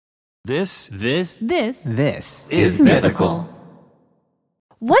This is mythical.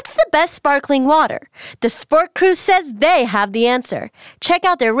 What's the best sparkling water? The Sport Crew says they have the answer. Check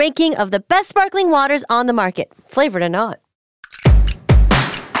out their ranking of the best sparkling waters on the market, flavored or not.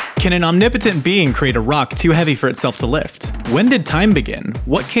 Can an omnipotent being create a rock too heavy for itself to lift? When did time begin?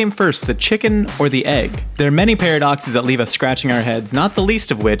 What came first, the chicken or the egg? There are many paradoxes that leave us scratching our heads, not the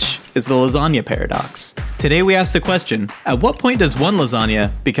least of which is the Lasagna Paradox. Today we ask the question, at what point does one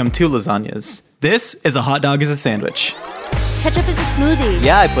lasagna become two lasagnas? This is A Hot Dog is a Sandwich. Ketchup is a smoothie.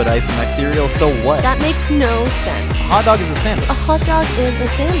 Yeah, I put ice in my cereal, so what? That makes no sense. A hot dog is a sandwich. A hot dog is a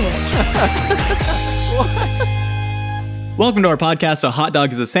sandwich. Welcome to our podcast, A Hot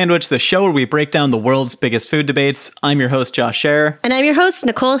Dog is a Sandwich, the show where we break down the world's biggest food debates. I'm your host, Josh Scherer. And I'm your host,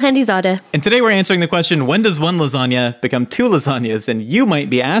 Nicole Handizadeh. And today we're answering the question, when does one lasagna become two lasagnas? And you might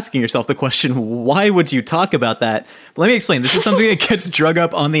be asking yourself the question, why would you talk about that? But let me explain. This is something that gets drug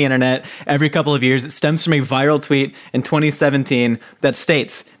up on the internet every couple of years. It stems from a viral tweet in 2017 that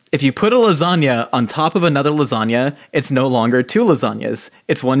states, if you put a lasagna on top of another lasagna, it's no longer two lasagnas.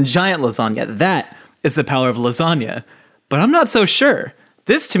 It's one giant lasagna. That is the power of lasagna. But I'm not so sure.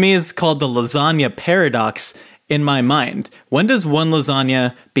 This to me is called the Lasagna Paradox in my mind. When does one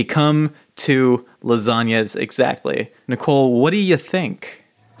lasagna become two lasagnas exactly? Nicole, what do you think?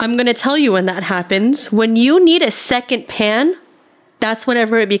 I'm going to tell you when that happens. When you need a second pan, that's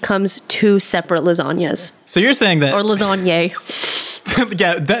whenever it becomes two separate lasagnas. So you're saying that... Or lasagne.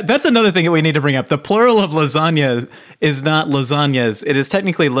 Yeah, that's another thing that we need to bring up. The plural of lasagna is not lasagnas. It is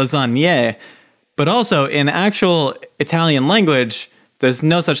technically lasagne. But also, in actual Italian language, there's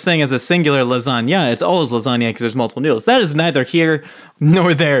no such thing as a singular lasagna. It's always lasagna because there's multiple noodles. That is neither here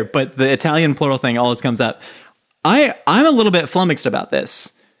nor there, but the Italian plural thing always comes up. I'm a little bit flummoxed about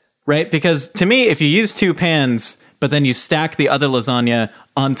this, right? Because to me, if you use two pans, but then you stack the other lasagna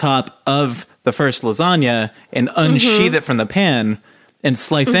on top of the first lasagna and unsheath it from the pan and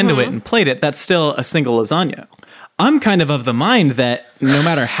slice into it and plate it, that's still a single lasagna. I'm kind of the mind that no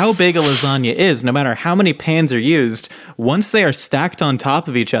matter how big a lasagna is, no matter how many pans are used, once they are stacked on top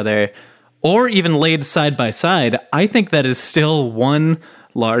of each other, or even laid side by side, I think that is still one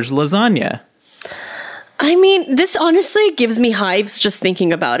large lasagna. I mean, this honestly gives me hives just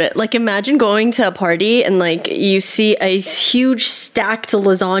thinking about it. Like, imagine going to a party and like you see a huge stacked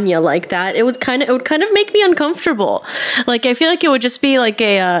lasagna like that. It would kind of make me uncomfortable. Like, I feel like it would just be like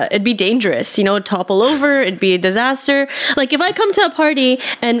it'd be dangerous, you know, it'd topple over, it'd be a disaster. Like, if I come to a party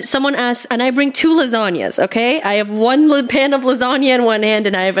and someone asks, and I bring two lasagnas, okay? I have one pan of lasagna in one hand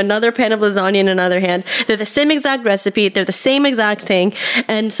and I have another pan of lasagna in another hand. They're the same exact recipe, they're the same exact thing.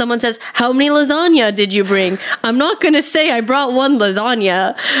 And someone says, how many lasagna did you bring? I'm not going to say I brought one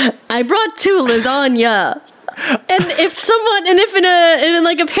lasagna. I brought two lasagna. And if in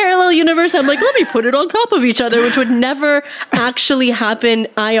like a parallel universe, I'm like, let me put it on top of each other, which would never actually happen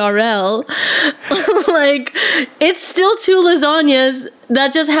IRL. Like, it's still two lasagnas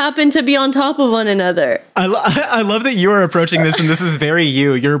that just happen to be on top of one another. I love that you are approaching this, and this is very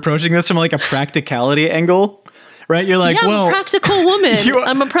you. You're approaching this from like a practicality angle. Right? You're like, yeah, well, I'm a practical woman.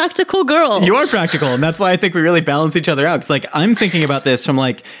 I'm a practical girl. You are practical. And that's why I think we really balance each other out. It's like, I'm thinking about this from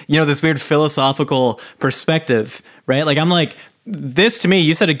like, you know, this weird philosophical perspective, right? Like, I'm like, this to me,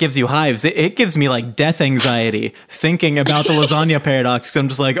 you said it gives you hives. It gives me like death anxiety thinking about the lasagna paradox. Because I'm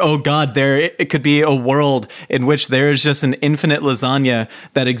just like, oh God, it could be a world in which there is just an infinite lasagna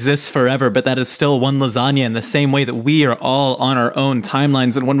that exists forever, but that is still one lasagna in the same way that we are all on our own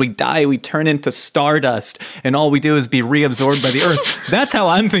timelines. And when we die, we turn into stardust and all we do is be reabsorbed by the earth. That's how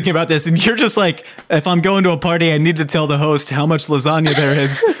I'm thinking about this. And you're just like, if I'm going to a party, I need to tell the host how much lasagna there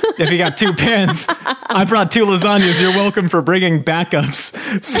is. If you got two pans, I brought two lasagnas. You're welcome for bringing backups.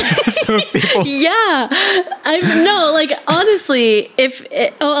 So people... Yeah. Honestly,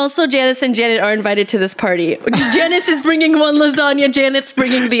 also Janice and Janet are invited to this party. Janice is bringing one lasagna, Janet's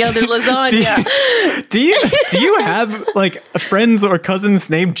bringing the other lasagna. Do you have like friends or cousins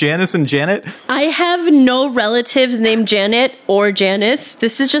named Janice and Janet? I have no relatives named Janet or Janice.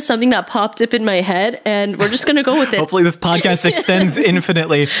 This is just something that popped up in my head and we're just going to go with it. Hopefully this podcast extends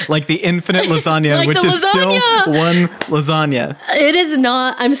infinitely, like the infinite lasagna, like which is still one lasagna. It is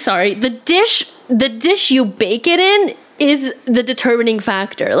not. I'm sorry. The dish you bake it in is the determining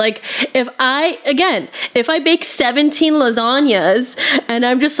factor. Like, if I bake 17 lasagnas and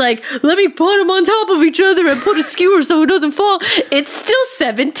I'm just like, let me put them on top of each other and put a skewer so it doesn't fall, it's still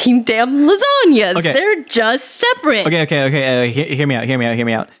 17 damn lasagnas. Okay. They're just separate. Okay. Hear me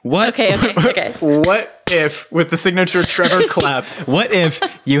out. What? Okay. What if, with the signature Trevor clap, what if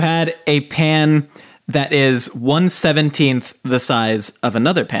you had a pan that is 1/17 the size of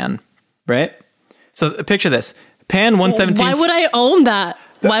another pan? right? So picture this. Pan 1/17. Why would I own that?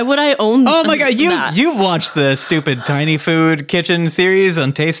 Why would I own Oh my god, that? you've watched the stupid Tiny Food Kitchen series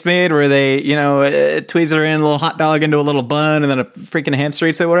on Tastemade where they, tweezer in a little hot dog into a little bun and then a freaking hamster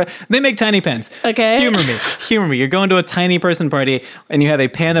eats it, whatever. They make tiny pans. Okay. Humor me. You're going to a tiny person party and you have a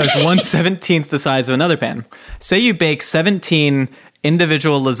pan that is 1/17 the size of another pan. Say you bake 17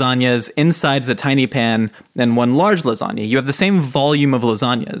 individual lasagnas inside the tiny pan and one large lasagna. You have the same volume of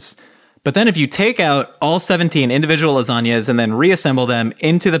lasagnas. But then if you take out all 17 individual lasagnas and then reassemble them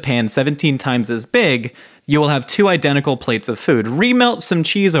into the pan 17 times as big, you will have 2 identical plates of food. Remelt some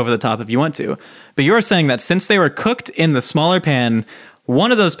cheese over the top if you want to. But you're saying that since they were cooked in the smaller pan,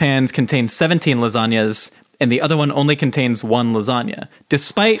 one of those pans contains 17 lasagnas and the other one only contains 1 lasagna,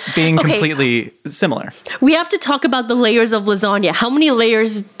 despite being completely similar. We have to talk about the layers of lasagna. How many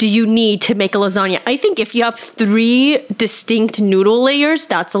layers do you need to make a lasagna? I think if you have 3 distinct noodle layers,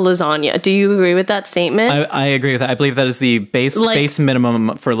 that's a lasagna. Do you agree with that statement? I agree with that. I believe that is the base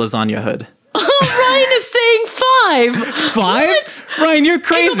minimum for lasagna hood. Ryan is saying 5. 5? What? Ryan, you're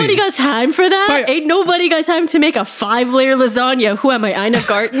crazy. Ain't nobody got time for that. 5. Ain't nobody got time to make a 5-layer lasagna. Who am I, Ina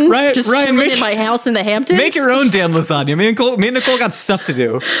Garten? Ryan, chilling in my house in the Hamptons? Make your own damn lasagna. Me and Nicole got stuff to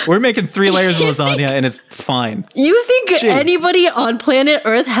do. We're making 3 layers of lasagna and it's fine. You think Jeez. anybody on planet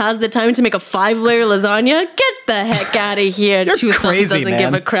Earth has the time to make a 5-layer lasagna? Get the heck out of here. You're 2 crazy, thumbs doesn't man.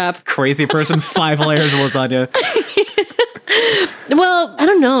 give a crap. Crazy person, 5 layers of lasagna. Well, I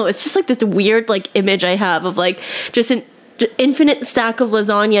don't know. It's just like this weird image I have of just an infinite stack of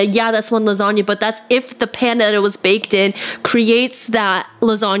lasagna. Yeah, that's one lasagna, but that's if the pan that it was baked in creates that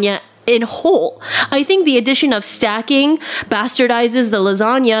lasagna in whole. I think the addition of stacking bastardizes the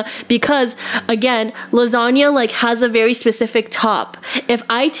lasagna because, again, lasagna has a very specific top. If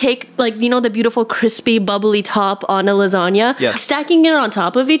I take the beautiful crispy bubbly top on a lasagna, yes. Stacking it on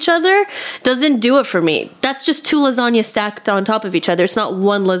top of each other doesn't do it for me. That's just 2 lasagnas stacked on top of each other. It's not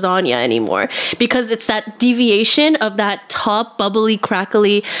one lasagna anymore because it's that deviation of that top bubbly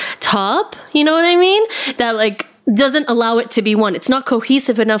crackly top. You know what I mean? That doesn't allow it to be one. It's not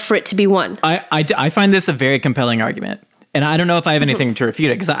cohesive enough for it to be one. I find this a very compelling argument. And I don't know if I have anything to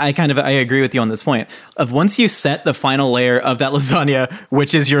refute it because I agree with you on this point of once you set the final layer of that lasagna,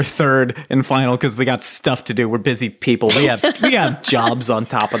 which is your third and final because we got stuff to do. We're busy people. We have jobs on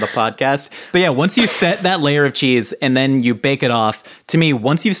top of the podcast. But yeah, once you set that layer of cheese and then you bake it off, to me,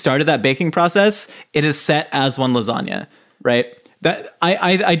 once you've started that baking process, it is set as one lasagna, right? That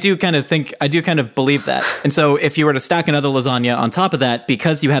I do kind of believe that. And so if you were to stack another lasagna on top of that,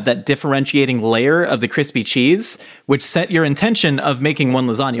 because you have that differentiating layer of the crispy cheese, which set your intention of making one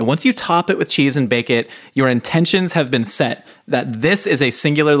lasagna. Once you top it with cheese and bake it, your intentions have been set that this is a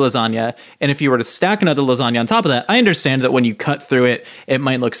singular lasagna. And if you were to stack another lasagna on top of that, I understand that when you cut through it, it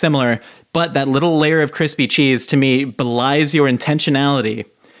might look similar. But that little layer of crispy cheese, to me, belies your intentionality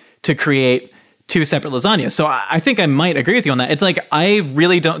to create 2 separate lasagnas. So I think I might agree with you on that. It's I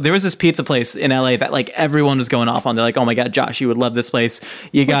really don't. There was this pizza place in LA that everyone was going off on. They're oh my God, Josh, you would love this place.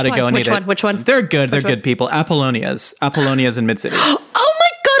 You got to go and eat it. Which one? They're good. They're good people. Apollonia's in Mid-City. Oh my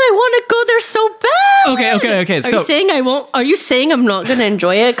God, I want to go there so bad. Okay. Are you saying I won't? Are you saying I'm not going to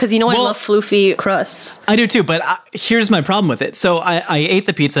enjoy it? Because I love floofy crusts. I do too, but here's my problem with it. So I ate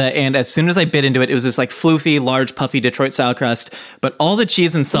the pizza, and as soon as I bit into it, it was this floofy, large, puffy Detroit style crust, but all the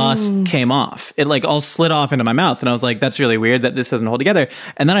cheese and sauce came off. It all slid off into my mouth, and I was like, that's really weird that this doesn't hold together.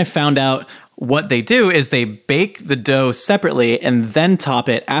 And then I found out what they do is they bake the dough separately and then top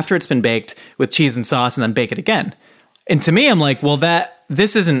it after it's been baked with cheese and sauce and then bake it again. And to me, I'm well,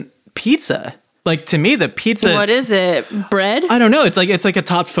 this isn't pizza. To me, the pizza. What is it? Bread? I don't know. It's like a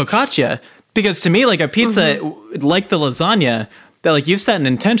topped focaccia. Because to me, a pizza, like the lasagna, that you've set an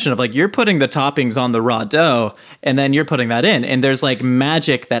intention of you're putting the toppings on the raw dough and then you're putting that in. And there's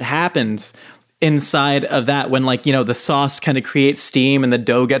magic that happens inside of that when the sauce kind of creates steam and the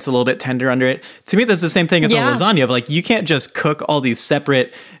dough gets a little bit tender under it. To me, that's the same thing with the lasagna of you can't just cook all these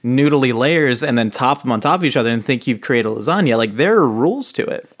separate noodly layers and then top them on top of each other and think you've created a lasagna. There are rules to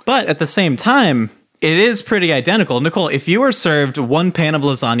it. But at the same time, it is pretty identical. Nicole, if you were served one pan of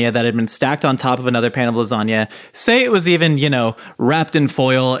lasagna that had been stacked on top of another pan of lasagna, say it was even, wrapped in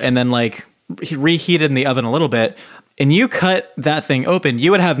foil and then reheated in the oven a little bit, and you cut that thing open, you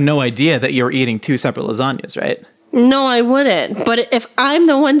would have no idea that you were eating 2 separate lasagnas, right? No, I wouldn't. But if I'm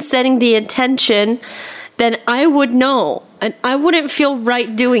the one setting the intention, then I would know. And I wouldn't feel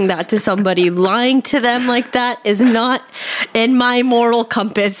right doing that to somebody. Lying to them like that is not in my moral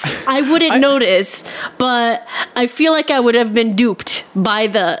compass. I wouldn't notice, but I feel I would have been duped by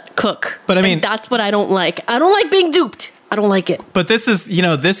the cook. But I mean, and that's what I don't like. I don't like being duped. I don't like it. But this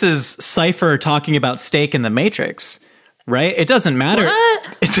is Cypher talking about steak in the Matrix, right? It doesn't matter.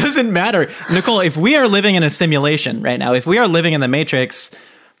 What? It doesn't matter. Nicole, if we are living in a simulation right now, if we are living in the Matrix,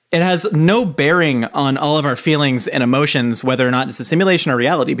 it has no bearing on all of our feelings and emotions, whether or not it's a simulation or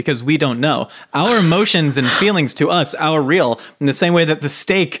reality, because we don't know. Our emotions and feelings to us are real in the same way that the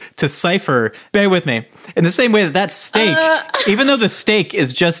steak to Cypher, bear with me, in the same way that steak, even though the steak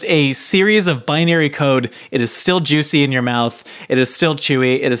is just a series of binary code, it is still juicy in your mouth. It is still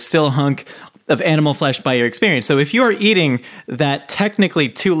chewy. It is still a hunk of animal flesh by your experience. So if you are eating that technically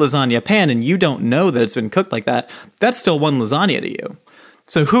 2 lasagna pan and you don't know that it's been cooked like that, that's still 1 lasagna to you.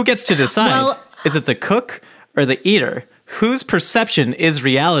 So who gets to decide? Well, is it the cook or the eater? Whose perception is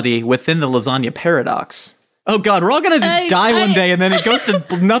reality within the lasagna paradox? Oh God, we're all gonna just die one day and then it goes to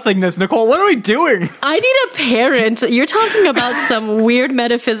nothingness. Nicole, what are we doing? I need a parent. You're talking about some weird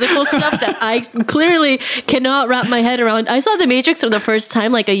metaphysical stuff that I clearly cannot wrap my head around. I saw The Matrix for the first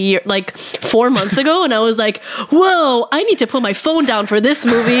time like 4 months ago, and I was like, whoa, I need to put my phone down for this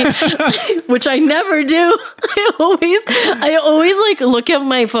movie, which I never do. I always like look at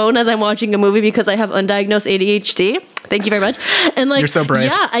my phone as I'm watching a movie because I have undiagnosed ADHD. Thank you very much. And like, you're so brave.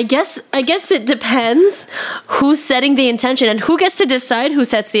 Yeah, I guess it depends who's setting the intention and who gets to decide who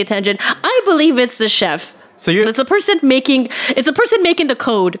sets the intention. I believe it's the chef. So it's a person making the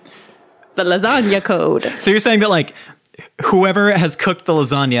code, the lasagna code. So you're saying that like whoever has cooked the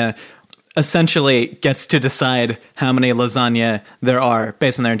lasagna essentially gets to decide how many lasagna there are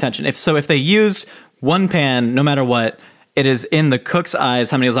based on their intention. If they used 1 pan, no matter what, it is in the cook's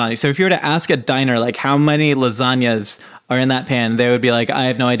eyes how many lasagna. So if you were to ask a diner like how many lasagnas are in that pan, they would be like, I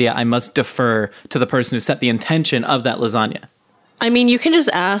have no idea. I must defer to the person who set the intention of that lasagna. I mean, you can just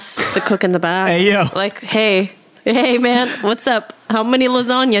ask the cook in the back. Hey, yo. Like, hey man, what's up? How many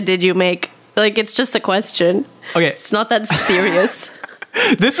lasagna did you make? Like, it's just a question. Okay. It's not that serious.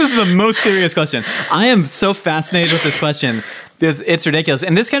 This is the most serious question. I am so fascinated with this question because it's ridiculous.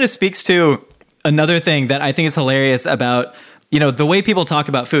 And this kind of speaks to another thing that I think is hilarious about, the way people talk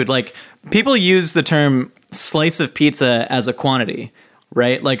about food. Like, people use the term slice of pizza as a quantity,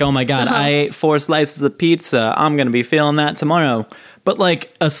 right? Like, oh my God, I ate 4 slices of pizza. I'm going to be feeling that tomorrow. But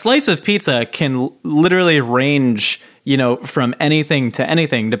like a slice of pizza can literally range, from anything to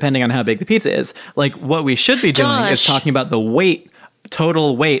anything, depending on how big the pizza is. Like, what we should be doing is talking about the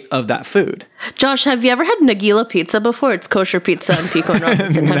total weight of that food. Josh, have you ever had Nagila pizza before? It's kosher pizza in Pico and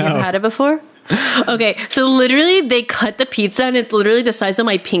Robinson. No. Have you ever had it before? Okay, so literally they cut the pizza and it's literally the size of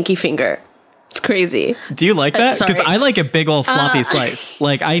my pinky finger. It's crazy. Do you like that? Because Sorry. I like a big old floppy slice.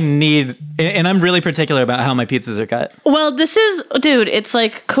 Like and I'm really particular about how my pizzas are cut. Well, it's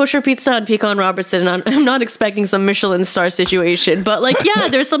like kosher pizza and Pecan Robertson. And I'm not expecting some Michelin star situation, but like, yeah,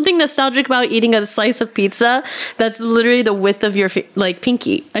 there's something nostalgic about eating a slice of pizza that's literally the width of your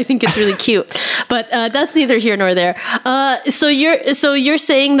pinky. I think it's really cute, but that's neither here nor there. So you're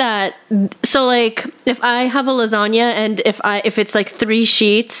saying that, so like if I have a lasagna and if it's like 3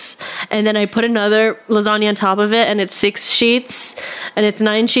 sheets and then I put another lasagna on top of it and it's 6 sheets and it's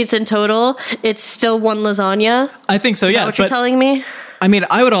 9 sheets in total, it's still 1 lasagna? I think so, Is yeah. that what you're telling me? I mean,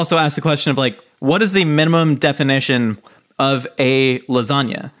 I would also ask the question of like, what is the minimum definition of a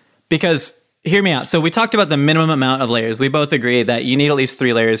lasagna? Because hear me out. So we talked about the minimum amount of layers. We both agree that you need at least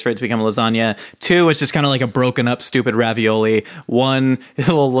 3 layers for it to become a lasagna. 2, which is kind of like a broken up, stupid ravioli. 1, a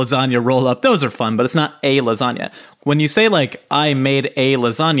little lasagna roll up. Those are fun, but it's not a lasagna. When you say like, I made a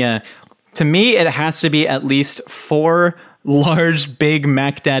lasagna, to me, it has to be at least 4 large, big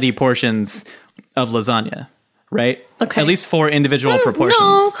Mac Daddy portions of lasagna, right? Okay. At least 4 individual proportions.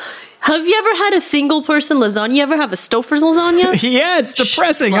 No. Have you ever had a single person lasagna? You ever have a Stouffer's lasagna? Yeah, it's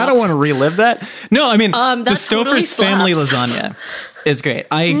depressing. I don't want to relive that. No, I mean, the Stouffer's totally family slaps. lasagna is great.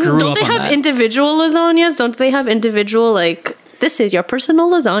 I grew up on that. Don't they have individual lasagnas? Don't they have individual, like, this is your personal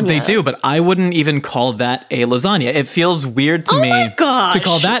lasagna? They do, but I wouldn't even call that a lasagna. It feels weird to me my gosh. to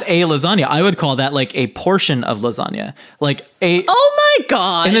call that a lasagna. I would call that like a portion of lasagna. Like a... Oh my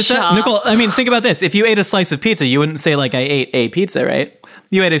gosh. Nicole, I mean, think about this. If you ate a slice of pizza, you wouldn't say like I ate a pizza, right?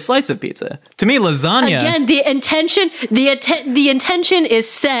 You ate a slice of pizza. To me, lasagna... Again, the intention is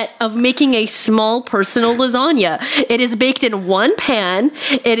set of making a small personal lasagna. It is baked in 1 pan.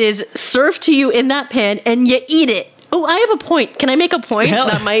 It is served to you in that pan, and you eat it. Oh, I have a point. Can I make a point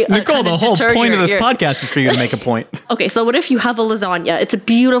that might Nicole, the whole point of this podcast is for you to make a point. Okay, so what if you have a lasagna? It's a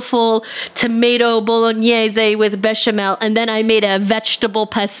beautiful tomato bolognese with bechamel, and then I made a vegetable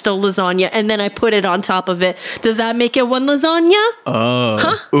pesto lasagna, and then I put it on top of it. Does that make it 1 lasagna? Oh.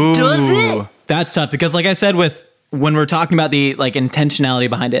 Huh? Ooh, Does it? That's tough because like I said with when we're talking about the like intentionality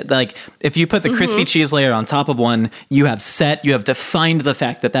behind it, like if you put the crispy cheese layer on top of one, you have defined the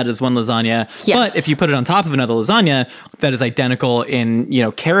fact that is one lasagna. Yes. But if you put it on top of another lasagna that is identical in,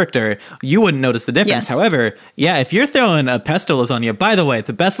 character, you wouldn't notice the difference. Yes. However, yeah, if you're throwing a pesto lasagna, by the way,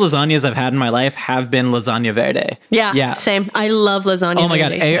 the best lasagnas I've had in my life have been lasagna verde. Yeah. Same. I love lasagna. Oh my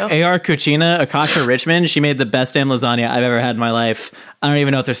God. verde, too. A.R. Cucina, Akasha Richmond, she made the best damn lasagna I've ever had in my life. I don't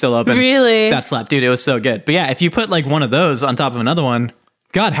even know if they're still open. Really? That slapped, dude. It was so good. But yeah, if you put like one of those on top of another one,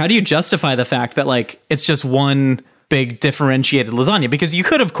 God, how do you justify the fact that like it's just one big differentiated lasagna? Because you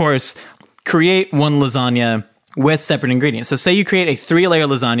could, of course, create one lasagna with separate ingredients. So say you create a 3-layer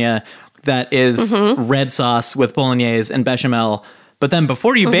lasagna that is red sauce with bolognese and bechamel. But then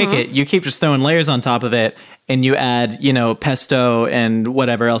before you bake it, you keep just throwing layers on top of it and you add, pesto and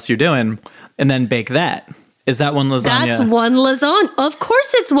whatever else you're doing and then bake that. Is that one lasagna? That's one lasagna. Of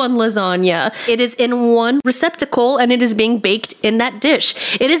course it's one lasagna. It is in one receptacle and it is being baked in that dish.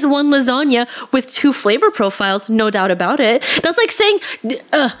 It is one lasagna with 2 flavor profiles, no doubt about it. That's like saying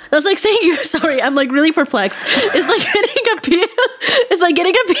you sorry, I'm like really perplexed. It's like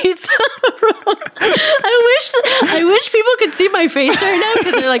getting a pizza from, I wish people could see my face right now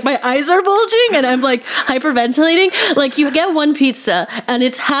because they're like my eyes are bulging and I'm like hyperventilating. Like you get one pizza and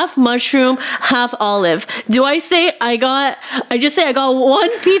it's half mushroom, half olive. Do I say I got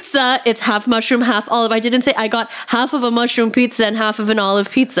one pizza, it's half mushroom, half olive. I didn't say I got half of a mushroom pizza and half of an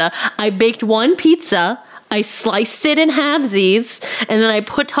olive pizza. I baked one pizza, I sliced it in halvesies, and then I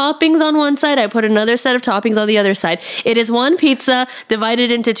put toppings on one side, I put another set of toppings on the other side. It is one pizza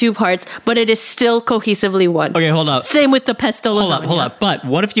divided into 2 parts, but it is still cohesively one. Okay, hold up. Same with the pesto lasagna. Hold up. But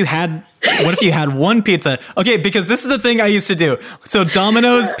what if you had one pizza? Okay, because this is the thing I used to do. So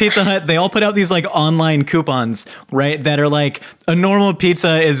Domino's, Pizza Hut, they all put out these like online coupons, right? That are like a normal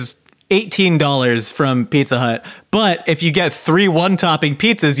pizza is $18 from Pizza Hut. But if you get 3 one-topping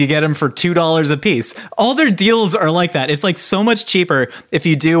pizzas, you get them for $2 a piece. All their deals are like that. It's like so much cheaper if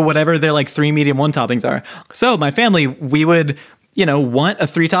you do whatever their like 3 medium one-toppings are. So my family, we would want a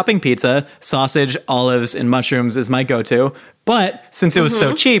 3-topping pizza. Sausage, olives, and mushrooms is my go-to. But since it was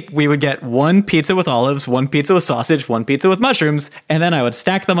so cheap, we would get 1 pizza with olives, 1 pizza with sausage, 1 pizza with mushrooms, and then I would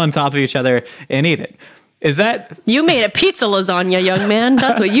stack them on top of each other and eat it. Is that... You made a pizza lasagna, young man.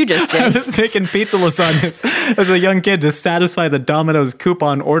 That's what you just I did. was making pizza lasagnas as a young kid to satisfy the Domino's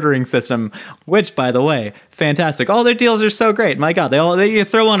coupon ordering system, which, by the way, fantastic. All their deals are so great. My God, you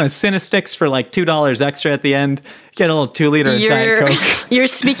throw on a Cinesticks for like $2 extra at the end. Get a little 2-liter Diet Coke. You're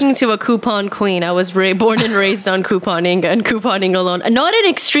speaking to a coupon queen. I was born and raised on couponing and couponing alone. Not an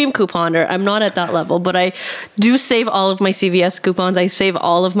extreme couponer. I'm not at that level, but I do save all of my CVS coupons. I save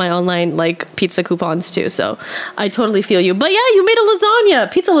all of my online like pizza coupons too. So I totally feel you. But yeah, you made a lasagna,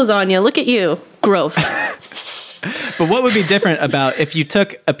 pizza lasagna. Look at you. Growth. But what would be different about if you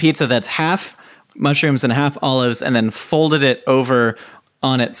took a pizza that's half mushrooms and half olives and then folded it over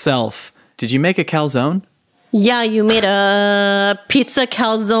on itself? Did you make a calzone? Yeah, you made a pizza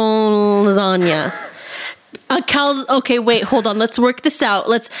calzone lasagna. Okay, wait, hold on. Let's work this out.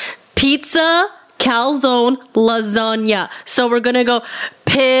 Pizza calzone lasagna. So we're gonna go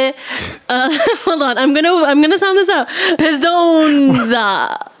hold on. I'm gonna sound this out. Pizzonia.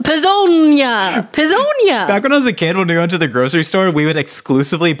 Back when I was a kid, when we went to the grocery store, we would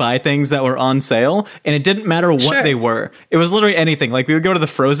exclusively buy things that were on sale, and it didn't matter what they were. It was literally anything. Like we would go to the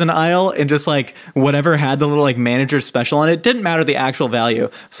frozen aisle and just like whatever had the little like manager special on it. It didn't matter the actual value.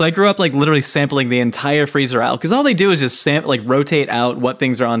 So I grew up like literally sampling the entire freezer aisle because all they do is just rotate out what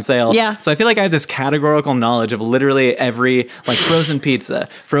things are on sale. Yeah. So I feel like I have this categorical knowledge of literally every like frozen pizza,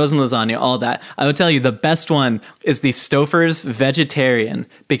 frozen lasagna, all that. I would tell you the best one is the Stouffer's vegetarian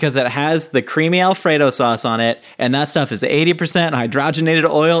because it has the creamy Alfredo sauce on it, and that stuff is 80% hydrogenated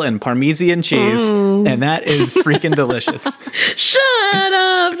oil and Parmesan cheese, and that is freaking delicious. Shut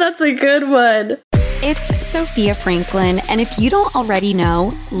up. That's a good one. It's Sophia Franklin, and if you don't already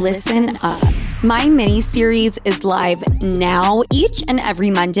know, listen up. My mini-series is live now, each and every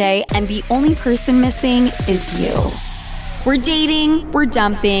Monday, and the only person missing is you. We're dating, we're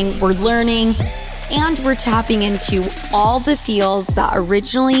dumping, we're learning, and we're tapping into all the feels that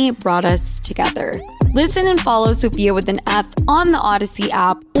originally brought us together. Listen and follow Sophia with an F on the Odyssey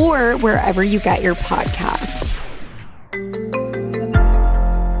app or wherever you get your podcasts.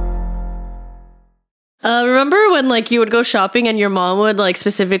 Remember when like you would go shopping and your mom would like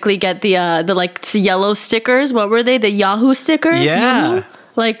specifically get the like yellow stickers? What were they? The Yahoo stickers? Yeah. Yahoo?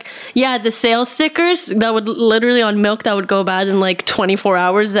 Like, yeah, the sales stickers that would literally on milk that would go bad in like 24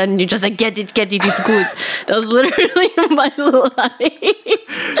 hours, and you just like get it, it's good. That was literally my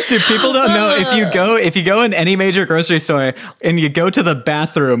life. Dude, people don't know if you go in any major grocery store and you go to the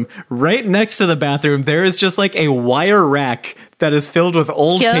bathroom, right next to the bathroom, there is just like a wire rack that is filled with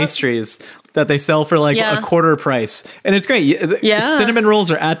old pastries that they sell for like a quarter price. And it's great. Cinnamon rolls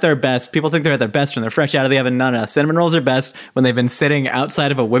are at their best. People think they're at their best when they're fresh out of the oven. No. Cinnamon rolls are best when they've been sitting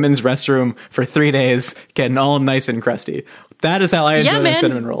outside of a women's restroom for 3 days, getting all nice and crusty. That is how I enjoy my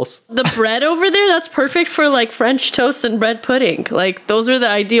cinnamon rolls. The bread over there, that's perfect for like French toast and bread pudding. Like those are the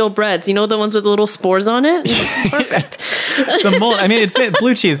ideal breads. You know, the ones with little spores on it? Perfect. The mold. I mean,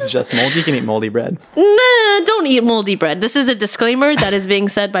 blue cheese is just mold. You can eat moldy bread. Nah, don't eat moldy bread. This is a disclaimer that is being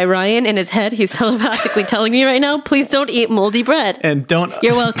said by Ryan in his head. He's telepathically telling me right now, please don't eat moldy bread. And don't.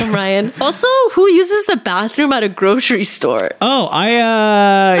 You're welcome, Ryan. Also, who uses the bathroom at a grocery store? Oh,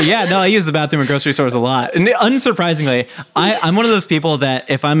 I use the bathroom at grocery stores a lot. And unsurprisingly, I'm one of those people that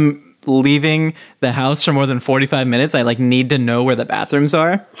if I'm leaving the house for more than 45 minutes, I like need to know where the bathrooms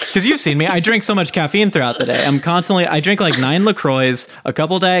are. Because you've seen me, I drink so much caffeine throughout the day. I drink like 9 LaCroix, a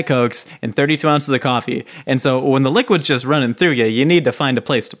couple Diet Cokes, and 32 ounces of coffee. And so when the liquid's just running through you need to find a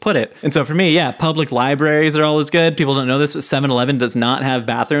place to put it. And so for me, public libraries are always good. People don't know this, but 7-Eleven does not have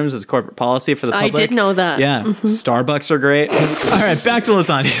bathrooms as corporate policy for the public. I did know that. Yeah. Mm-hmm. Starbucks are great. All right, back to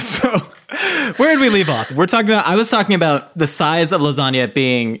lasagna. So where did we leave off? I was talking about the size of lasagna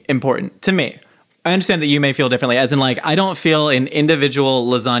being important to me. I understand that you may feel differently, as in like, I don't feel an individual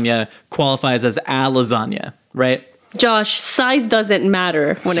lasagna qualifies as a lasagna, right? Josh, size doesn't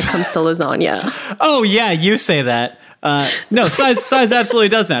matter when it comes to lasagna. Oh yeah, you say that. No, size absolutely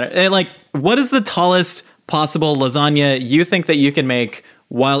does matter. Like, what is the tallest possible lasagna you think that you can make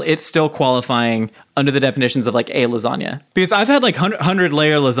while it's still qualifying under the definitions of like a lasagna? Because I've had like 100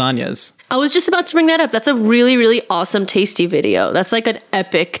 layer lasagnas. I was just about to bring that up. That's a really, really awesome tasty video. That's like an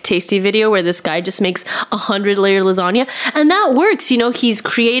epic tasty video where this guy just makes 100 layer lasagna. And that works. You know, he's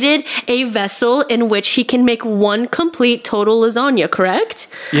created a vessel in which he can make one complete total lasagna, correct?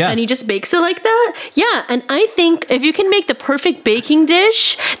 Yeah. And he just bakes it like that? Yeah. And I think if you can make the perfect baking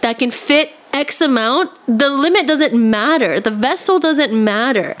dish that can fit X amount, the limit doesn't matter. The vessel doesn't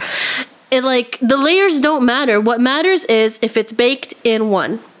matter. The layers don't matter. What matters is if it's baked in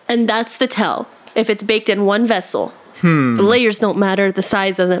one. And that's the tell. If it's baked in one vessel. The layers don't matter. The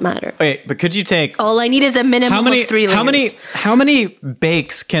size doesn't matter. Wait, but could you take... All I need is a minimum of 3 layers. How many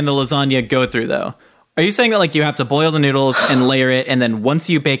bakes can the lasagna go through, though? Are you saying that like you have to boil the noodles and layer it, and then once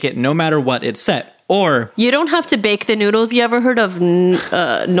you bake it, no matter what, it's set? Or you don't have to bake the noodles. You ever heard of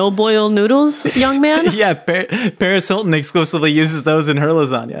no boil noodles, young man? Yeah, Paris Hilton exclusively uses those in her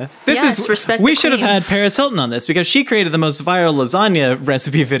lasagna. We should have had Paris Hilton on this because she created the most viral lasagna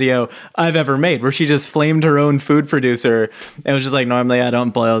recipe video I've ever made, where she just flamed her own food producer and was just like, normally I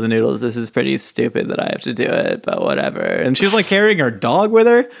don't boil the noodles. This is pretty stupid that I have to do it, but whatever. And she was like carrying her dog with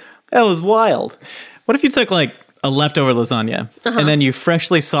her. That was wild. What if you took like a leftover lasagna and then you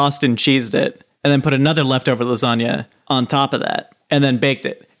freshly sauced and cheesed it, and then put another leftover lasagna on top of that, and then baked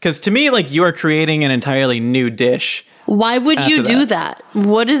it? Because to me, like, you are creating an entirely new dish. Why would you do that?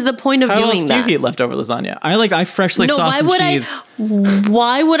 What is the point of doing that? How else do you eat leftover lasagna? I freshly sauced and cheese.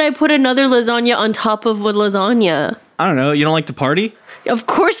 Why would I put another lasagna on top of a lasagna? I don't know. You don't like to party? Of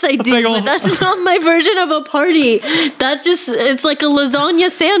course I do, but that's not my version of a party. It's like a lasagna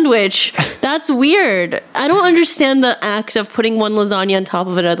sandwich. That's weird. I don't understand the act of putting one lasagna on top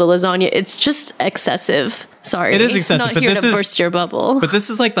of another lasagna. It's just excessive. Sorry. It is excessive, but this is burst your bubble. But this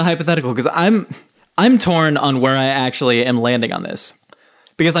is like the hypothetical, because I'm torn on where I actually am landing on this.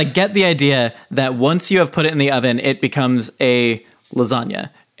 Because I get the idea that once you have put it in the oven, it becomes a lasagna.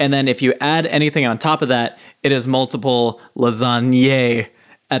 And then if you add anything on top of that, it is multiple lasagnae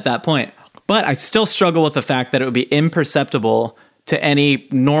at that point. But I still struggle with the fact that it would be imperceptible to any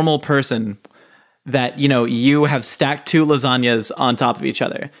normal person that, you know, you have stacked 2 lasagnas on top of each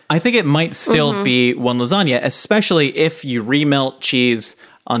other. I think it might still be one lasagna, especially if you remelt cheese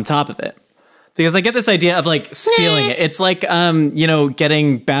on top of it. Because I get this idea of like sealing it. It's like,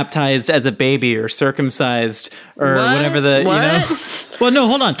 getting baptized as a baby or circumcised or whatever the, what? you know. Well, no,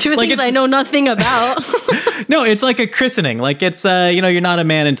 hold on. Two things I know nothing about. No, it's like a christening. Like it's, you're not a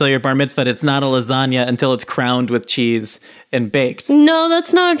man until you're bar mitzvahed. It's not a lasagna until it's crowned with cheese and baked. No,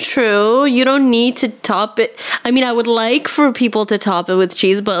 that's not true. You don't need to top it. I mean, I would like for people to top it with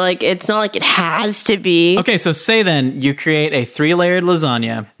cheese, but like it's not like it has to be. Okay, so say then you create a 3-layered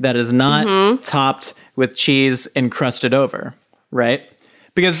lasagna that is not topped with cheese and crusted over, right?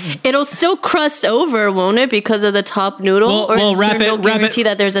 Because it'll still crust over, won't it? Because of the top noodle? Well, or is wrap there no it- wrap guarantee it-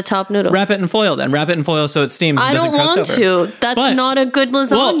 that there's a top noodle? wrap it in foil then. Wrap it in foil so it steams and I doesn't don't crust want over. to. That's But- not a good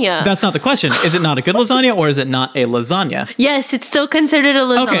lasagna. Well, that's not the question. Is it not a good lasagna or is it not a lasagna? Yes, it's still considered a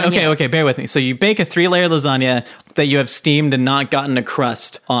lasagna. Okay. Bear with me. So you bake a 3-layer lasagna that you have steamed and not gotten a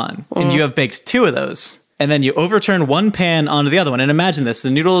crust on. And you have baked 2 of those. And then you overturn one pan onto the other one. And imagine this.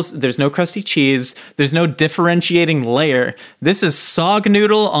 The noodles, there's no crusty cheese. There's no differentiating layer. This is sog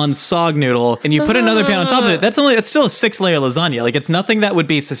noodle on sog noodle. And you put another pan on top of it. That's still a 6-layer lasagna. Like, it's nothing that would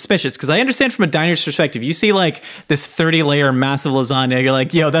be suspicious. Because I understand from a diner's perspective, you see like this 30-layer massive lasagna. You're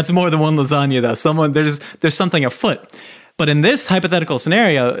like, yo, that's more than one lasagna though. There's something afoot. But in this hypothetical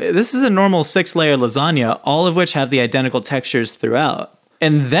scenario, this is a normal 6-layer lasagna, all of which have the identical textures throughout.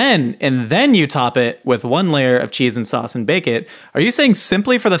 And then you top it with 1 layer of cheese and sauce and bake it. Are you saying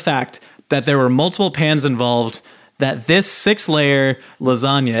simply for the fact that there were multiple pans involved that this 6-layer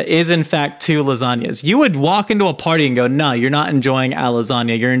lasagna is in fact 2 lasagnas? You would walk into a party and go, no, you're not enjoying a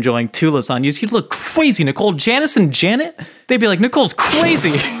lasagna. You're enjoying 2 lasagnas. You'd look crazy. Nicole, Janice and Janet, they'd be like, Nicole's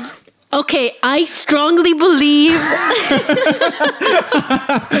crazy. Okay, I strongly believe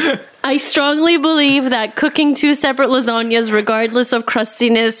that cooking 2 separate lasagnas, regardless of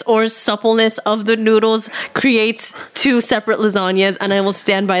crustiness or suppleness of the noodles, creates 2 separate lasagnas, and I will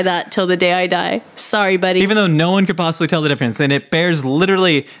stand by that till the day I die. Sorry, buddy. Even though no one could possibly tell the difference, and it bears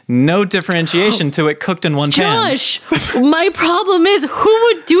literally no differentiation to it cooked in one pan. Josh, my problem is, who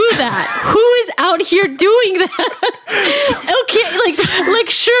would do that? Who is out here doing that? Okay, like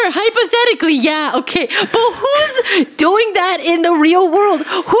sure, hypothetically, yeah, okay, but who's doing that in the real world?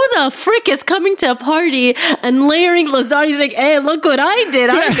 Who the frick is coming to a party and layering lasagnas like, hey, look what I did.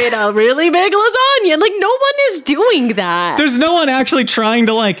 I made a really big lasagna. Like, no one is doing that. There's no one actually trying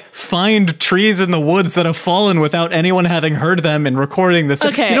to like find trees in the woods that have fallen without anyone having heard them and recording this.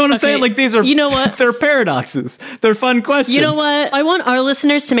 Okay, you know what I'm saying? Like, these are, you know what? They're paradoxes. They're fun questions. You know what? I want our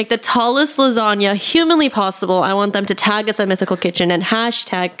listeners to make the tallest lasagna humanly possible. I want them to tag us at Mythical Kitchen and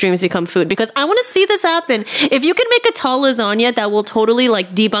hashtag Dreams Become Food, because I want to see this happen. If you can make a tall lasagna that will totally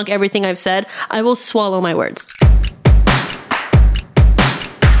like debunk everything I've said, I will swallow my words.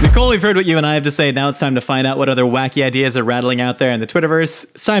 Nicole, we've heard what you and I have to say. Now it's time to find out what other wacky ideas are rattling out there in the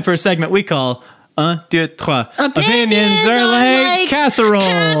Twitterverse. It's time for a segment we call Un, deux, trois. Opinions are like casseroles.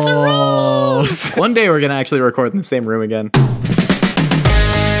 One day we're going to actually record in the same room again.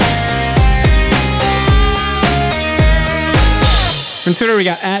 From Twitter, we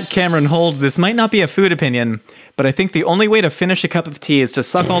got at Cameron Hold. This might not be a food opinion, but I think the only way to finish a cup of tea is to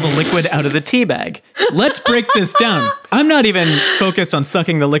suck all the liquid out of the tea bag. Let's break this down. I'm not even focused on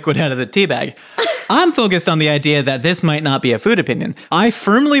sucking the liquid out of the tea bag. I'm focused on the idea that this might not be a food opinion. I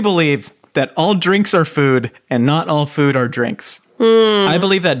firmly believe that all drinks are food and not all food are drinks. I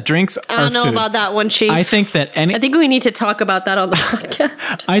believe that drinks are food. I don't know about that one, Chief. I think we need to talk about that on the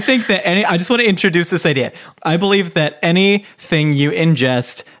podcast. I just want to introduce this idea. I believe that anything you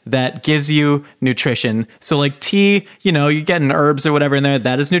ingest that gives you nutrition, so like tea, you get in herbs or whatever in there,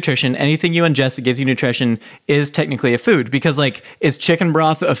 that is nutrition. Anything you ingest that gives you nutrition is technically a food, because like, is chicken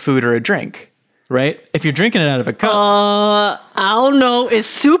broth a food or a drink? Right? If you're drinking it out of a cup. I don't know. Is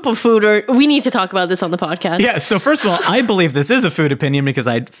soup a food, or we need to talk about this on the podcast? Yeah. So first of all, I believe this is a food opinion because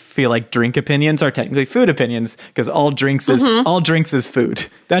I feel like drink opinions are technically food opinions, because all drinks is food.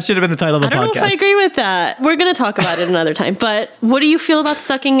 That should have been the title of the podcast. I don't know if I agree with that. We're going to talk about it another time. But what do you feel about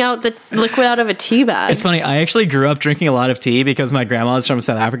sucking out the liquid out of a tea bag? It's funny. I actually grew up drinking a lot of tea because my grandma is from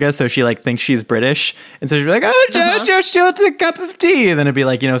South Africa, so she like thinks she's British, and so she'd be like, "Oh, just a cup of tea," and then it'd be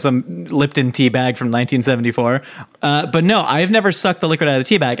like some Lipton tea bag from 1974. But no, I've never sucked the liquid out of the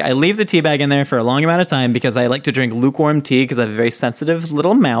tea bag. I leave the tea bag in there for a long amount of time because I like to drink lukewarm tea because I have a very sensitive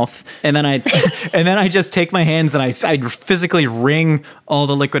little mouth. And then I just take my hands and I physically wring all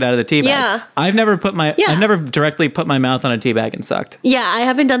the liquid out of the tea bag. Yeah. I've never directly put my mouth on a tea bag and sucked. Yeah, I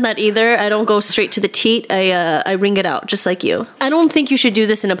haven't done that either. I don't go straight to the teat. I wring it out just like you. I don't think you should do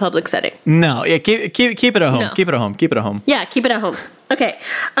this in a public setting. No, yeah, keep it at home. No. Keep it at home. Keep it at home. Yeah, keep it at home. Okay,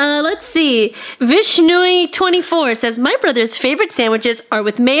 let's see. Vishnui24 says, my brother's favorite sandwiches are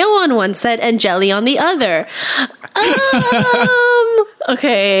with mayo on one side and jelly on the other.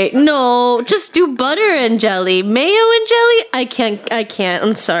 Okay, no, just do butter and jelly. Mayo and jelly? I can't.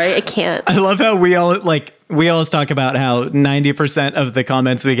 I'm sorry, I can't. I love how we always talk about how 90% of the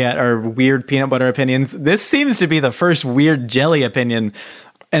comments we get are weird peanut butter opinions. This seems to be the first weird jelly opinion.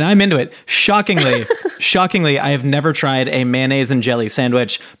 And I'm into it. Shockingly, I have never tried a mayonnaise and jelly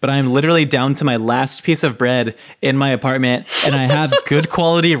sandwich, but I'm literally down to my last piece of bread in my apartment, and I have good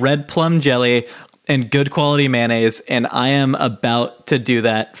quality red plum jelly. and good quality mayonnaise, and I am about to do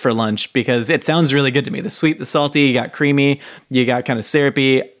that for lunch because it sounds really good to me. The sweet, the salty, you got creamy, you got kind of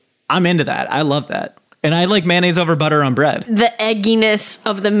syrupy. I'm into that. I love that. And I like mayonnaise over butter on bread. The egginess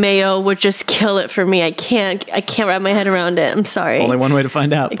of the mayo would just kill it for me. I can't wrap my head around it. I'm sorry. Only one way to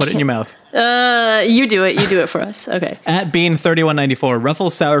find out. Put it in your mouth. You do it. You do it for us. Okay. At Bean3194,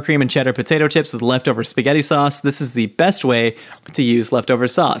 Ruffles sour cream and cheddar potato chips with leftover spaghetti sauce. This is the best way to use leftover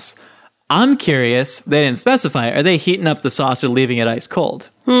sauce. I'm curious, they didn't specify, are they heating up the sauce or leaving it ice cold?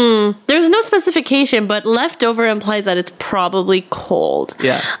 There's no specification, but leftover implies that it's probably cold.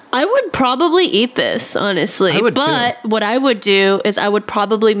 Yeah. I would probably eat this, honestly. I would but too. What I would do is I would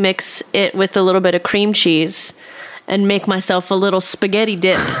probably mix it with a little bit of cream cheese and make myself a little spaghetti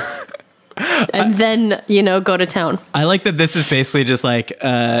dip. And then, go to town. I like that this is basically just like,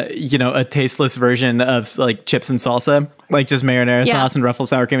 a tasteless version of like chips and salsa, like just marinara sauce and Ruffles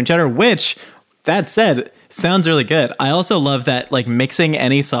sour cream and cheddar, which, that said, sounds really good. I also love that like mixing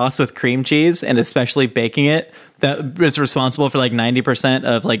any sauce with cream cheese and especially baking it, that is responsible for like 90%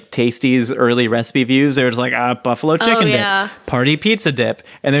 of like Tasty's early recipe views. There's like buffalo chicken dip, party pizza dip,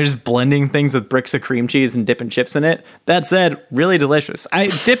 and they're just blending things with bricks of cream cheese and dipping chips in it. That said, really delicious. I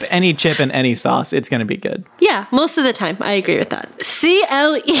dip any chip in any sauce. It's going to be good. Yeah, most of the time. I agree with that.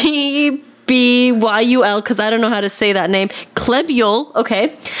 CLEBYUL, because I don't know how to say that name. Klebule,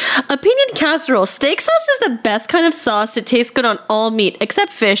 okay. Opinion casserole. Steak sauce is the best kind of sauce. It tastes good on all meat,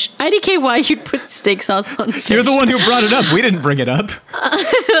 except fish. IDK, why you'd put steak sauce on fish? You're the one who brought it up. We didn't bring it up.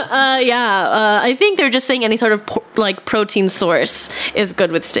 I think they're just saying any sort of protein source is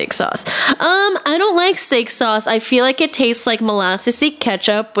good with steak sauce. I don't like steak sauce. I feel like it tastes like molassesy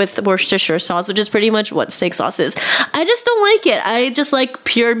ketchup with Worcestershire sauce, which is pretty much what steak sauce is. I just don't like it. I just like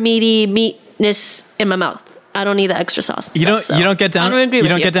pure meaty meatness in my mouth. I don't need the extra sauce. You don't get down. You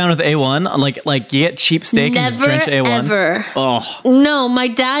don't get down with A1. Like you get cheap steak and just drench A1. Ever. Oh no, my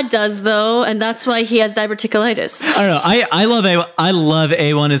dad does though, and that's why he has diverticulitis. I don't know. I love A1. I love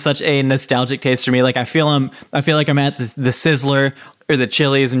A1. Is such a nostalgic taste for me. Like I feel like I'm at the Sizzler or the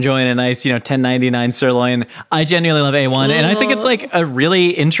Chili's enjoying a nice, $10.99 sirloin. I genuinely love A1, and I think it's like a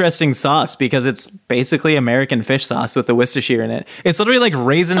really interesting sauce because it's basically American fish sauce with the Worcestershire in it. It's literally like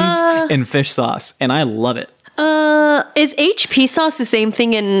raisins and fish sauce, and I love it. Is HP sauce the same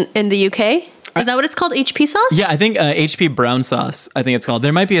thing in the UK? Is that what it's called, HP sauce? Yeah, I think HP brown sauce, I think it's called.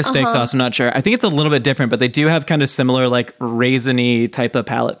 There might be a steak sauce, I'm not sure. I think it's a little bit different, but they do have kind of similar, like, raisiny type of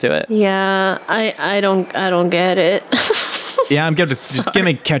palate to it. Yeah, I don't get it. Yeah, I'm good with just give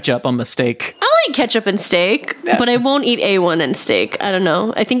me ketchup on my steak. I like ketchup and steak, but I won't eat A1 and steak. I don't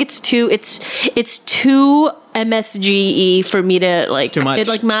know. I think it's too MSGE for me to like. It's too much. It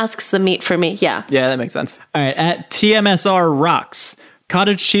like masks the meat for me. Yeah. Yeah, that makes sense. All right, at TMSR Rocks.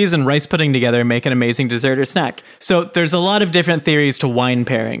 Cottage cheese and rice pudding together make an amazing dessert or snack. So there's a lot of different theories to wine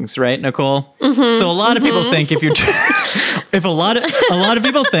pairings, right, Nicole? Mm-hmm. So a lot of people think if a lot of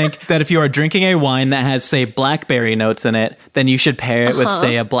people think that if you are drinking a wine that has, say, blackberry notes in it, then you should pair it with,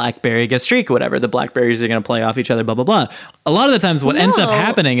 say, a blackberry gastrique, whatever. The blackberries are going to play off each other, blah blah blah. A lot of the times, what ends up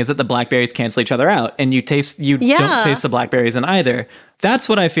happening is that the blackberries cancel each other out, and you don't taste the blackberries in either. That's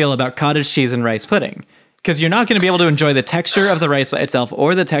what I feel about cottage cheese and rice pudding. Because you're not going to be able to enjoy the texture of the rice by itself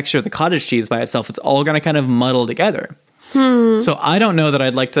or the texture of the cottage cheese by itself. It's all going to kind of muddle together. So I don't know that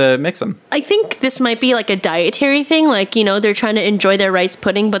I'd like to mix them. I think this might be like a dietary thing. Like, they're trying to enjoy their rice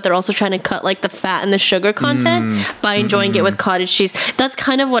pudding, but they're also trying to cut like the fat and the sugar content by enjoying it with cottage cheese. That's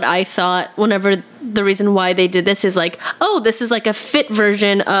kind of what I thought whenever the reason why they did this is like, oh, this is like a fit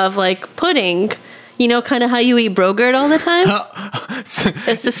version of like pudding. Kind of how you eat Brogurt all the time.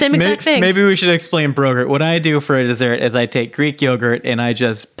 It's the same exact thing. Maybe we should explain Brogurt. What I do for a dessert is I take Greek yogurt and I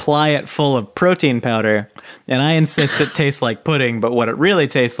just ply it full of protein powder. And I insist it tastes like pudding, but what it really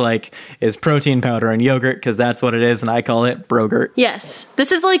tastes like is protein powder and yogurt because that's what it is, and I call it Brogurt. Yes,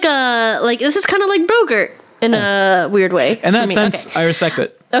 this is this is kind of like Brogurt in a weird way. In that sense, okay. I respect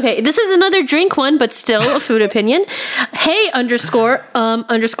it. Okay, this is another drink one, but still a food opinion. Hey, underscore,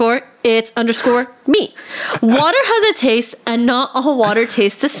 it's underscore me. Water has a taste, and not all water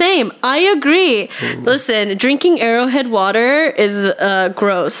tastes the same. I agree. Ooh. Listen, drinking Arrowhead water is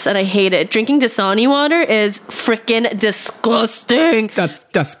gross, and I hate it. Drinking Dasani water is freaking disgusting. That's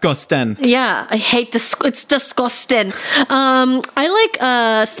disgusting. Yeah, I hate this. It's disgusting. I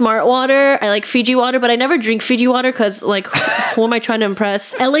like Smart water. I like Fiji water, but I never drink Fiji water because, like, who am I trying to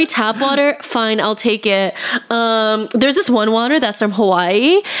impress? LA tap water, fine, I'll take it. There's this one water that's from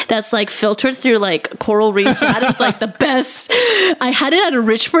Hawaii that's that's like filtered through like coral reefs. That is like the best. I had it at a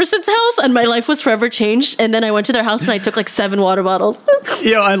rich person's house and my life was forever changed. And then I went to their house and I took like 7 water bottles.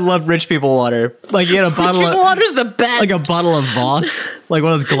 Yo, I love rich people water. Like you had a bottle of water's the best. Like a bottle of Voss, like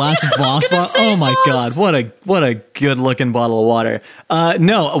one of those glass Voss bottles. Oh my God, what a good looking bottle of water.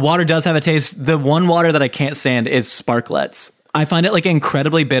 No, water does have a taste. The one water that I can't stand is Sparkletts. I find it like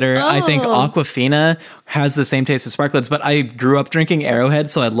incredibly bitter. I think Aquafina has the same taste as Sparkletts, but I grew up drinking Arrowhead,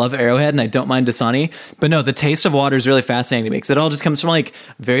 so I love Arrowhead and I don't mind Dasani. But no, the taste of water is really fascinating to me because it all just comes from like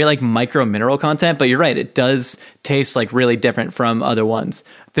very like micro mineral content. But you're right, it does taste like really different from other ones.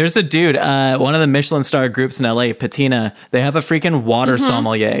 There's a dude, one of the Michelin star groups in LA, Patina, they have a freaking water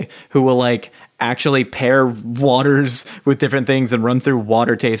sommelier who will like actually pair waters with different things and run through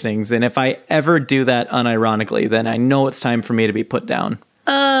water tastings. And if I ever do that unironically, then I know it's time for me to be put down.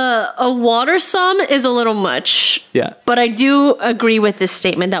 A water somm is a little much. Yeah. But I do agree with this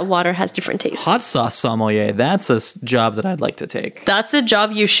statement that water has different tastes. Hot sauce sommelier, that's a job that I'd like to take. That's a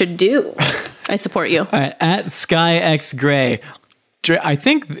job you should do. I support you. All right, at Sky X Gray, I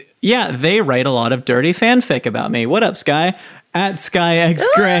think, they write a lot of dirty fanfic about me. What up, Sky? At Sky X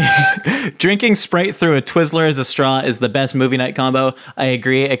Gray, drinking Sprite through a Twizzler as a straw is the best movie night combo. I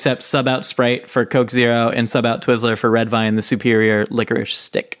agree, except sub out Sprite for Coke Zero and sub out Twizzler for Red Vine, the superior licorice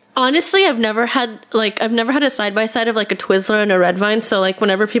stick. Honestly, I've never had a side-by-side of like a Twizzler and a Red Vine, so like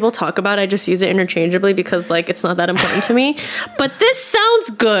whenever people talk about it, I just use it interchangeably because like it's not that important to me. But this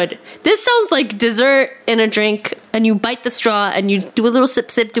sounds good. This sounds like dessert in a drink, and you bite the straw and you do a little sip,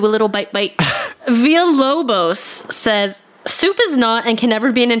 do a little bite. Villalobos says, soup is not and can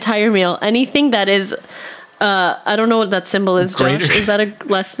never be an entire meal. Anything that is, I don't know what that symbol is, Greater. Josh. Is that a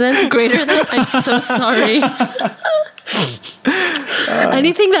less than? Greater than? I'm so sorry.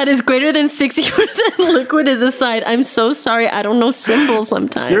 Anything that is greater than 60% liquid is a side. I'm so sorry. I don't know symbols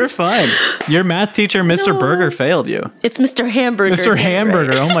sometimes. You're fine. Your math teacher, Mr. Burger, failed you. It's Mr. Hamburger. Mr.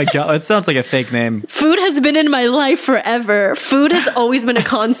 Hamburger. Right? Oh my God. That sounds like a fake name. Food has been in my life forever. Food has always been a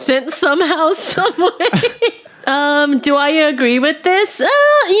constant somehow, some way. Do I agree with this?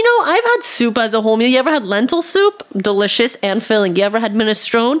 I've had soup as a whole meal. You ever had lentil soup? Delicious and filling. You ever had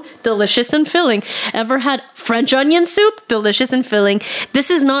minestrone? Delicious and filling. Ever had French onion soup? Delicious and filling.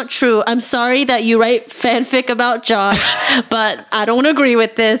 This is not true. I'm sorry that you write fanfic about Josh, but I don't agree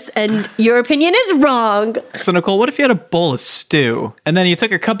with this, and your opinion is wrong. So, Nicole, what if you had a bowl of stew, and then you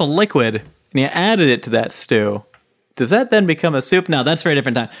took a cup of liquid, and you added it to that stew? Does that then become a soup? No, that's for a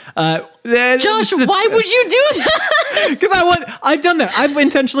different time. Josh, why would you do that? Because I've done that. I've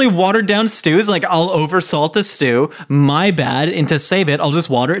intentionally watered down stews. Like I'll over salt a stew. My bad. And to save it, I'll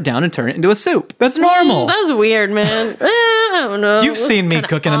just water it down and turn it into a soup. That's normal. That's weird, man. I don't know. You've seen me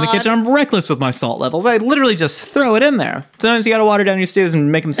cooking in the kitchen. I'm reckless with my salt levels. I literally just throw it in there. Sometimes you got to water down your stews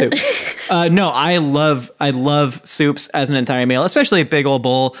and make them soup. No, I love soups as an entire meal, especially a big old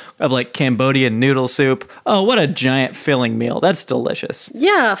bowl of like Cambodian noodle soup. Oh, what a giant filling meal. That's delicious.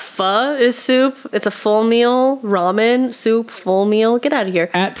 Yeah, pho is soup. It's a full meal. Ramen, soup, full meal. Get out of here.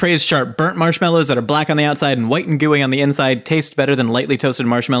 At Praise Sharp, burnt marshmallows that are black on the outside and white and gooey on the inside taste better than lightly toasted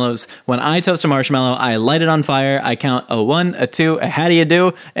marshmallows. When I toast a marshmallow, I light it on fire. I count a 1, a 2, a how do you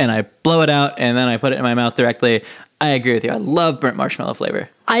do, and I blow it out, and then I put it in my mouth directly. I agree with you. I love burnt marshmallow flavor.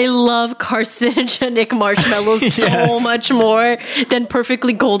 I love carcinogenic marshmallows so much more than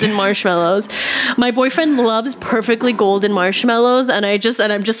perfectly golden marshmallows. My boyfriend loves perfectly golden marshmallows, and I'm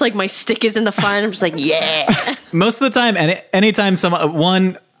just like, my stick is in the fire, and I'm just like, yeah. Most of the time, and anytime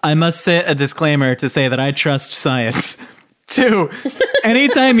I must say a disclaimer to say that I trust science. 2,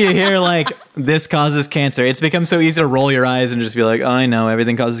 anytime you hear like this causes cancer, it's become so easy to roll your eyes and just be like, oh, I know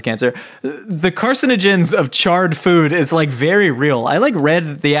everything causes cancer. The carcinogens of charred food is like very real. I like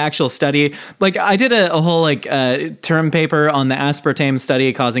read the actual study. Like I did a whole like term paper on the aspartame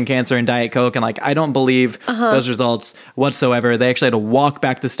study causing cancer in Diet Coke, and like I don't believe those results whatsoever. They actually had to walk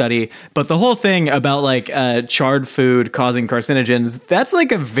back the study. But the whole thing about like charred food causing carcinogens, that's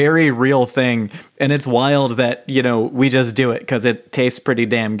like a very real thing. And it's wild that, we just do it because it tastes pretty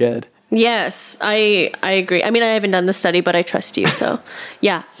damn good. Yes, I agree. I mean, I haven't done the study, but I trust you, so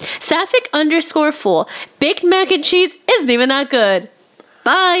yeah. Sapphic_fool. Baked mac and cheese isn't even that good.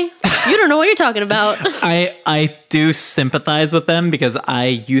 Bye. You don't know what you're talking about. I do sympathize with them because I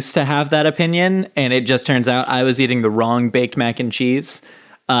used to have that opinion, and it just turns out I was eating the wrong baked mac and cheese.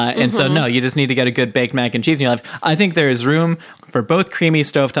 So, no, you just need to get a good baked mac and cheese in your life. I think there is room for both creamy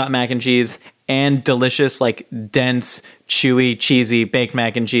stovetop mac and cheese and delicious, like dense, chewy, cheesy baked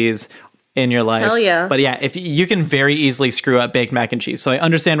mac and cheese. in your life. Hell yeah. But yeah, if you can very easily screw up baked mac and cheese. So I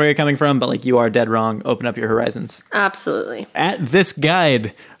understand where you're coming from, but like you are dead wrong. Open up your horizons. Absolutely. At this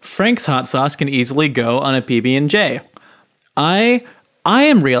guide, Frank's hot sauce can easily go on a PB&J. I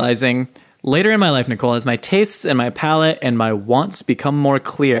am realizing later in my life, Nicole, as my tastes and my palate and my wants become more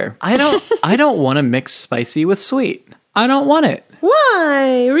clear, I don't want to mix spicy with sweet. I don't want it.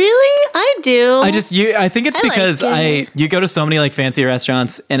 Why? Really? I do. I think it's because you go to so many like fancy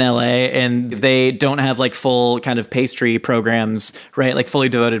restaurants in LA and they don't have like full kind of pastry programs, right? Like fully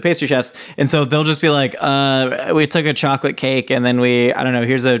devoted pastry chefs. And so they'll just be like, we took a chocolate cake and then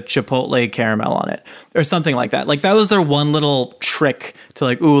here's a chipotle caramel on it or something like that. Like that was their one little trick to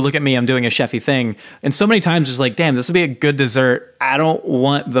like, ooh, look at me, I'm doing a chefy thing. And so many times it's like, damn, this would be a good dessert. I don't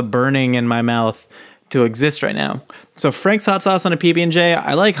want the burning in my mouth to exist right now. So Frank's hot sauce on a PB&J.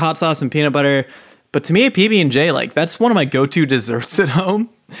 I like hot sauce and peanut butter, but to me a PB&J, like that's one of my go-to desserts at home.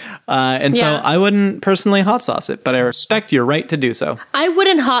 So I wouldn't personally hot sauce it, but I respect your right to do so. I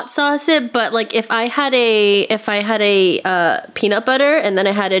wouldn't hot sauce it, but like if I had a peanut butter and then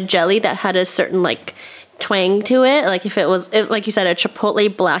I had a jelly that had a certain like twang to it, like if it was like you said a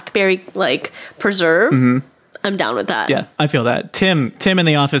chipotle blackberry like preserve, I'm down with that. Yeah, I feel that. Tim in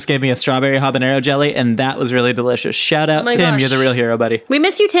the office gave me a strawberry habanero jelly, and that was really delicious. Shout out, Tim. Gosh. You're the real hero, buddy. We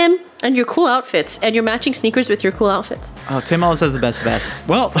miss you, Tim, and your cool outfits, and your matching sneakers with your cool outfits. Oh, Tim always has the best vests.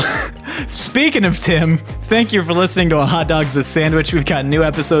 Well, speaking of Tim, thank you for listening to A Hot Dog's a Sandwich. We've got new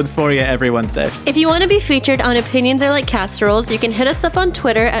episodes for you every Wednesday. If you want to be featured on Opinions Are Like Casseroles, you can hit us up on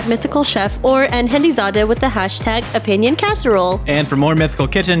Twitter at Mythical Chef or Enhendizade with the hashtag Opinion Casserole. And for more Mythical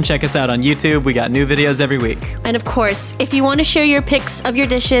Kitchen, check us out on YouTube. We got new videos every week. And of course, if you want to share your pics of your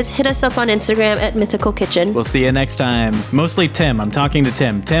dishes, hit us up on Instagram at Mythical Kitchen. We'll see you next time. Mostly Tim. I'm talking to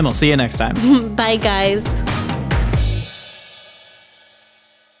Tim. Tim, I'll see you next time. Bye, guys.